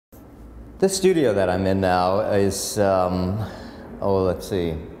This studio that I'm in now is, oh, let's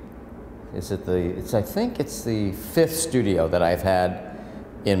see, I think it's the 5th studio that I've had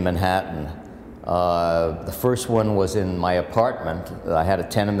in Manhattan. The first one was in my apartment. I had a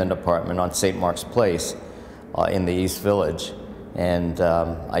tenement apartment on St. Mark's Place in the East Village. And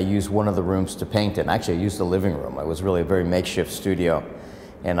I used one of the rooms to paint in. Actually, I used the living room. It was really a very makeshift studio.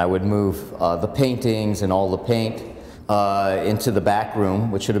 And I would move the paintings and all the paint into the back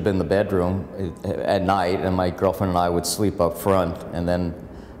room, which should have been the bedroom, at night, and my girlfriend and I would sleep up front, and then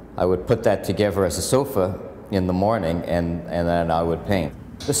I would put that together as a sofa in the morning, and then I would paint.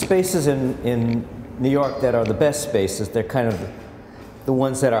 The spaces in New York that are the best spaces, they're kind of the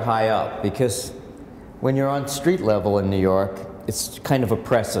ones that are high up, because when you're on street level in New York, it's kind of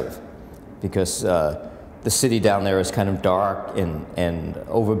oppressive, because the city down there is kind of dark and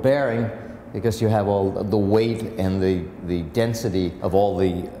overbearing, because you have all the weight and the density of all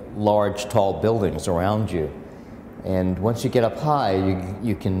the large, tall buildings around you. And once you get up high,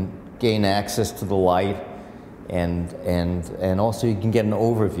 you can gain access to the light, and also you can get an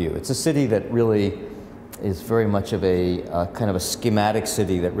overview. It's a city that really is very much of a kind of a schematic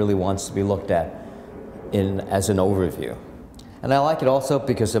city that really wants to be looked at as an overview. And I like it also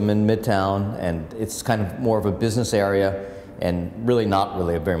because I'm in Midtown, and it's kind of more of a business area, and really not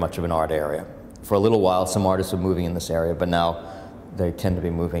really very much of an art area. For a little while, some artists were moving in this area, but now they tend to be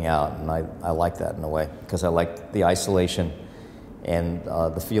moving out, and I like that in a way, because I like the isolation and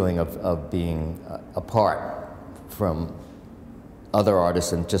the feeling of being apart from other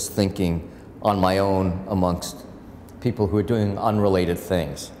artists and just thinking on my own amongst people who are doing unrelated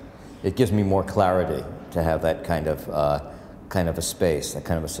things. It gives me more clarity to have that kind of a space, that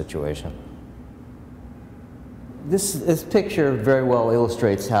kind of a situation. This picture very well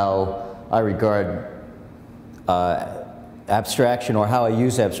illustrates how I regard abstraction, or how I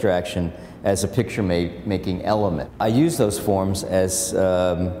use abstraction as a picture-making element. I use those forms as sort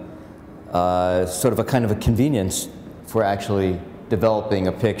of a kind of a convenience for actually developing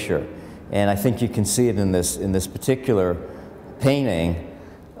a picture. And I think you can see it in this particular painting,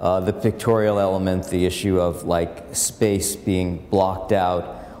 the pictorial element, the issue of like space being blocked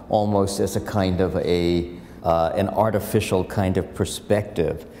out almost as a kind of an artificial kind of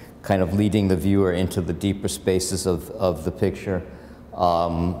perspective, kind of leading the viewer into the deeper spaces of the picture.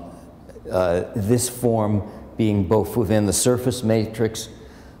 This form being both within the surface matrix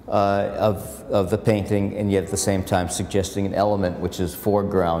of the painting, and yet at the same time suggesting an element which is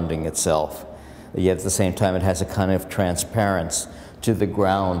foregrounding itself. Yet at the same time it has a kind of transparency to the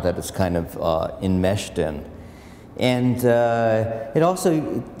ground that it's kind of enmeshed in. And it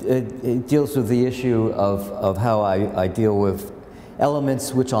also it deals with the issue of how I deal with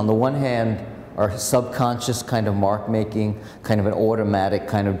elements which on the one hand are subconscious kind of mark making, kind of an automatic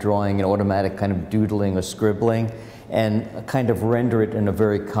kind of drawing, an automatic kind of doodling or scribbling, and kind of render it in a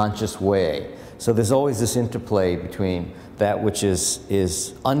very conscious way. So there's always this interplay between that which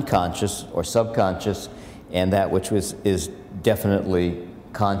is unconscious or subconscious and that which is definitely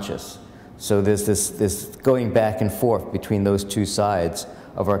conscious. So there's this going back and forth between those two sides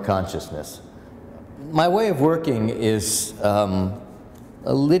of our consciousness. My way of working is a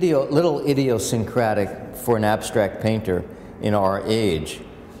little idiosyncratic for an abstract painter in our age,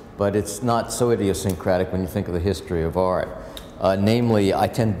 but it's not so idiosyncratic when you think of the history of art. Namely, I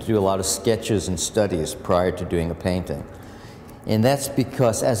tend to do a lot of sketches and studies prior to doing a painting. And that's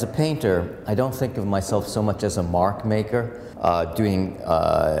because as a painter, I don't think of myself so much as a mark maker, doing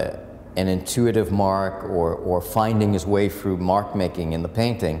an intuitive mark or finding his way through mark making in the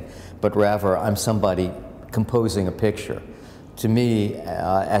painting, but rather I'm somebody composing a picture. To me,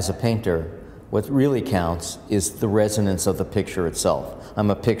 as a painter, what really counts is the resonance of the picture itself. I'm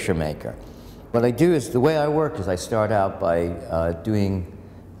a picture maker. What I do is, the way I work is I start out by doing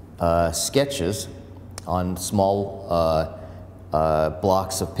sketches on small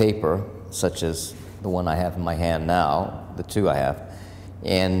blocks of paper, such as the one I have in my hand now, the two I have.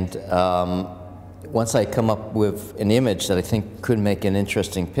 And once I come up with an image that I think could make an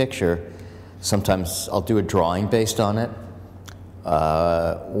interesting picture, sometimes I'll do a drawing based on it,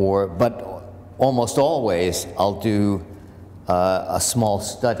 but almost always I'll do a small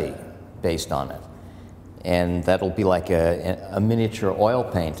study based on it. And that'll be like a miniature oil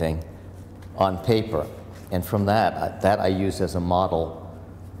painting on paper. And from that I use as a model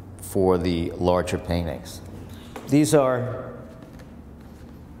for the larger paintings. These are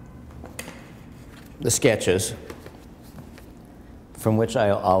the sketches from which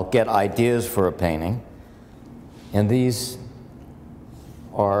I'll get ideas for a painting. And these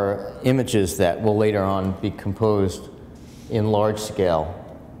are images that will later on be composed in large scale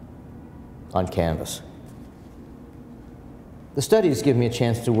on canvas. The studies give me a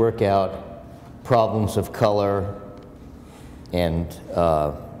chance to work out problems of color and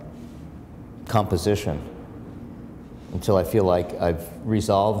composition until I feel like I've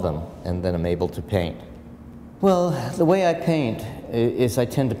resolved them, and then I'm able to paint. Well, the way I paint is I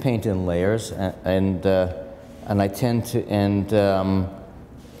tend to paint in layers, and I tend to, and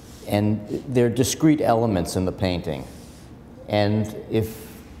there are discrete elements in the painting. And if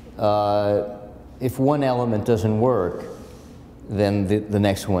one element doesn't work, then the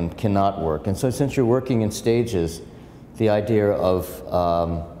next one cannot work. And so since you're working in stages, the idea of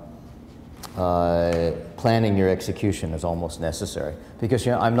planning your execution is almost necessary, because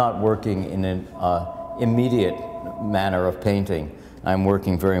I'm not working in an immediate manner of painting. I'm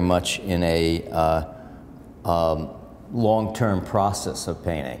working very much in a long-term process of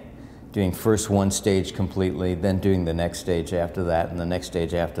painting, doing first one stage completely, then doing the next stage after that, and the next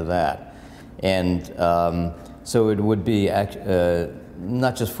stage after that. And so it would be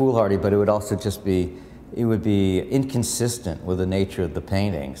not just foolhardy, but it would also just be, it would be inconsistent with the nature of the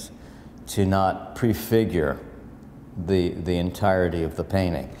paintings to not prefigure the entirety of the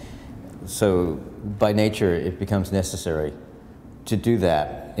painting. So by nature, it becomes necessary to do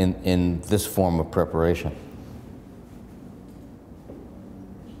that in this form of preparation.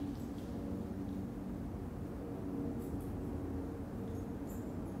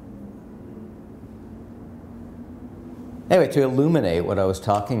 Anyway, to illuminate what I was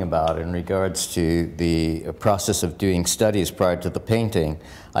talking about in regards to the process of doing studies prior to the painting,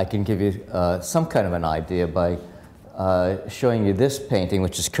 I can give you some kind of an idea by showing you this painting,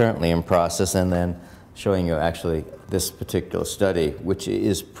 which is currently in process, and then showing you actually this particular study, which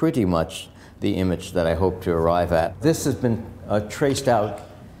is pretty much the image that I hope to arrive at. This has been traced out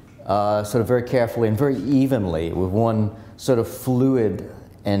sort of very carefully and very evenly with one sort of fluid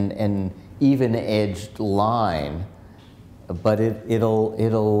and even-edged line. But I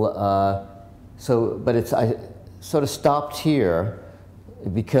sort of stopped here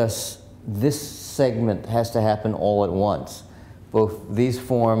because this segment has to happen all at once. Both these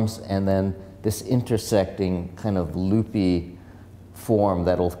forms and then this intersecting kind of loopy form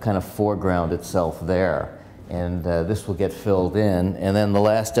that'll kind of foreground itself there. And this will get filled in. And then the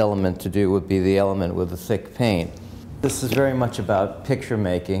last element to do would be the element with the thick paint. This is very much about picture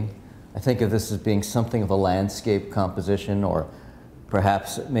making. I think of this as being something of a landscape composition, or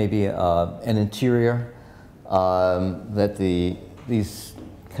perhaps maybe an interior, that these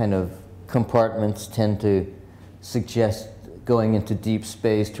kind of compartments tend to suggest going into deep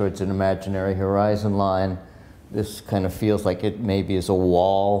space towards an imaginary horizon line. This kind of feels like it maybe is a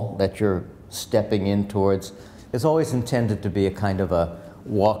wall that you're stepping in towards. It's always intended to be a kind of a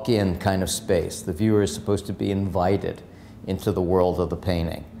walk-in kind of space. The viewer is supposed to be invited into the world of the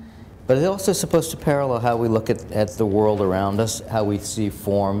painting. But it's also supposed to parallel how we look at the world around us, how we see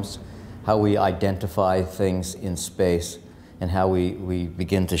forms, how we identify things in space, and how we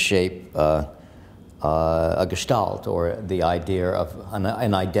begin to shape a gestalt, or the idea of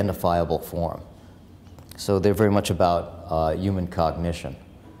an identifiable form. So they're very much about human cognition.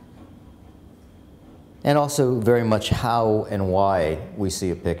 And also very much how and why we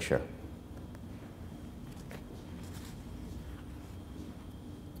see a picture.